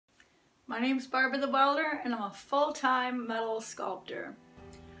My name's Barbie the Welder and I'm a full-time metal sculptor.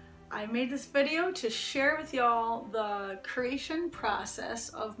 I made this video to share with y'all the creation process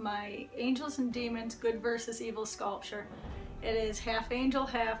of my Angels and Demons Good versus Evil sculpture. It is half angel,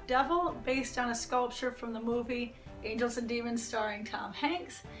 half devil, based on a sculpture from the movie Angels and Demons starring Tom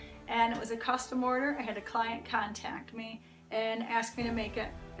Hanks, and it was a custom order. I had a client contact me and ask me to make it,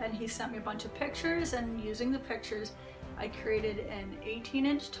 and he sent me a bunch of pictures, and using the pictures I created an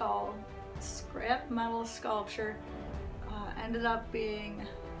 18-inch tall scrap metal sculpture. Ended up being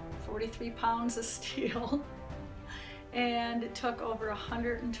 43 pounds of steel and it took over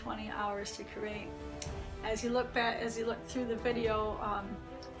 120 hours to create. As you look through the video,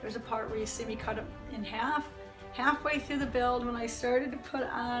 there's a part where you see me cut it in half. Halfway through the build, when I started to put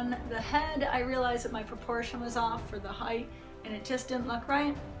on the head, I realized that my proportion was off for the height and it just didn't look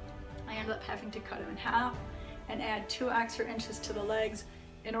right. I ended up having to cut it in half and add 2 extra inches to the legs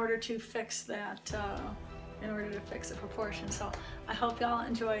in order to fix that, the proportion. So I hope y'all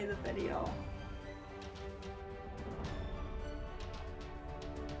enjoy the video.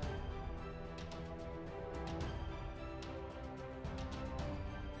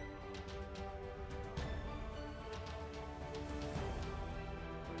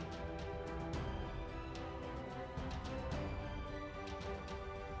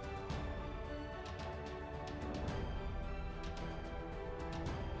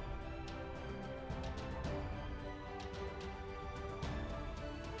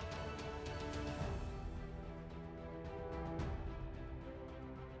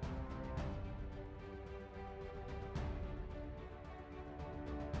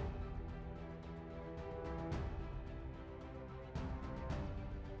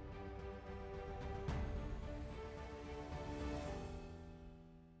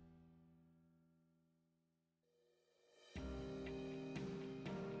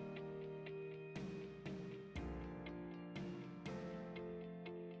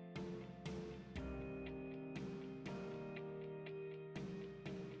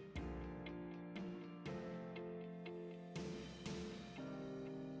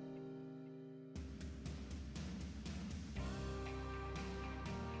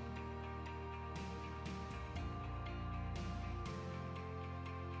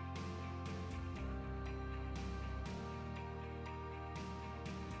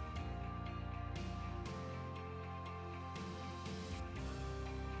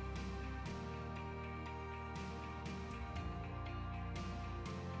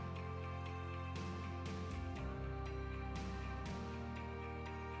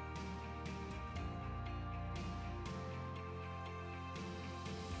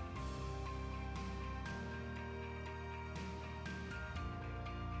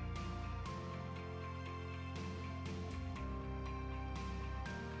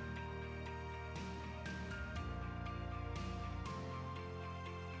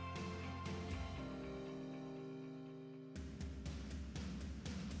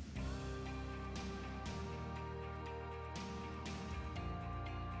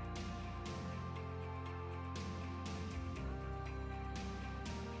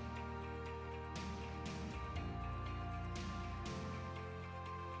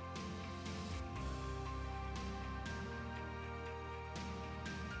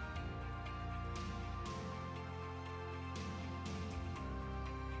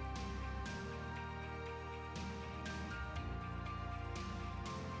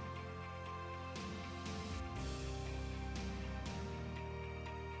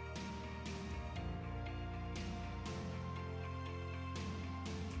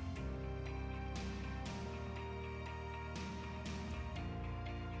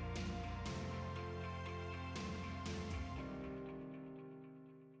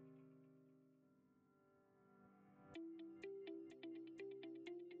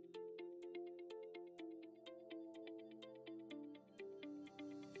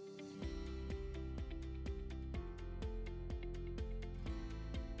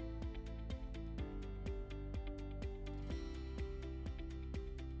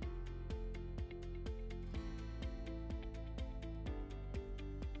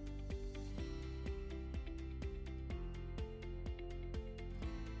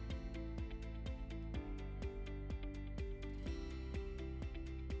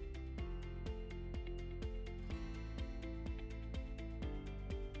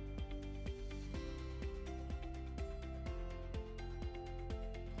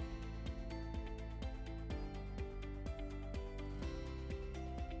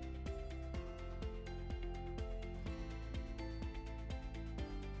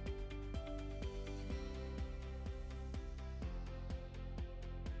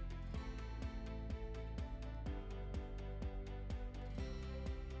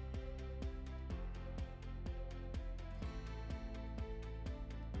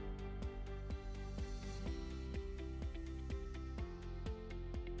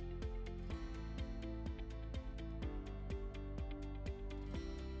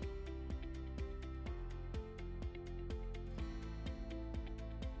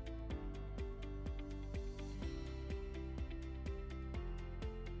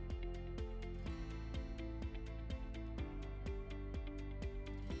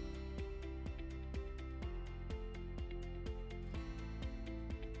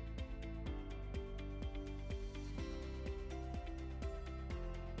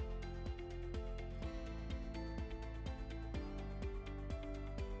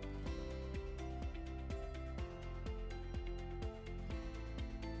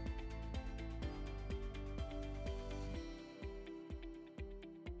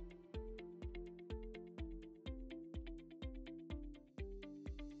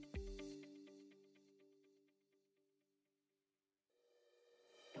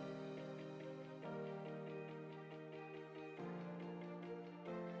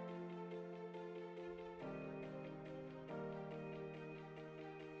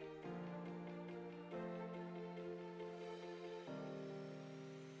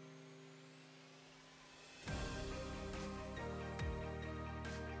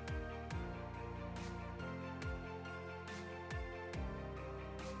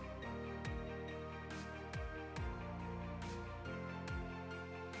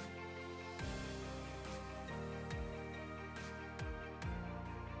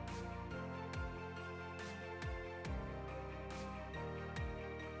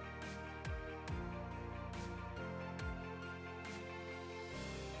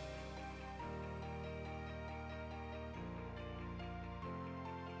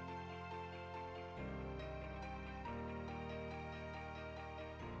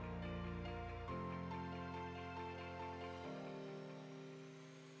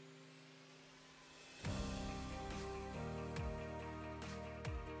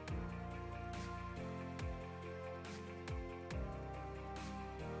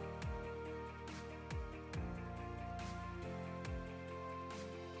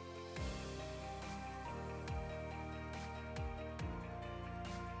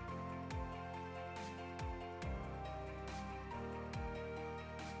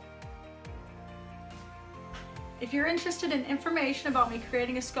 If you're interested in information about me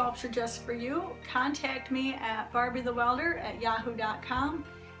creating a sculpture just for you, contact me at BarbieTheWelder@yahoo.com,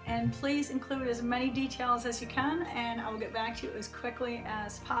 and please include as many details as you can, and I will get back to you as quickly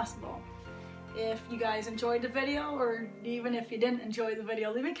as possible. If you guys enjoyed the video, or even if you didn't enjoy the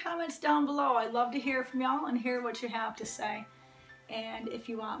video, leave me comments down below. I'd love to hear from y'all and hear what you have to say. And if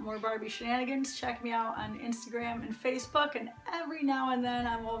you want more Barbie shenanigans, check me out on Instagram and Facebook, and every now and then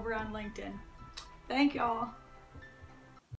I'm over on LinkedIn. Thank y'all.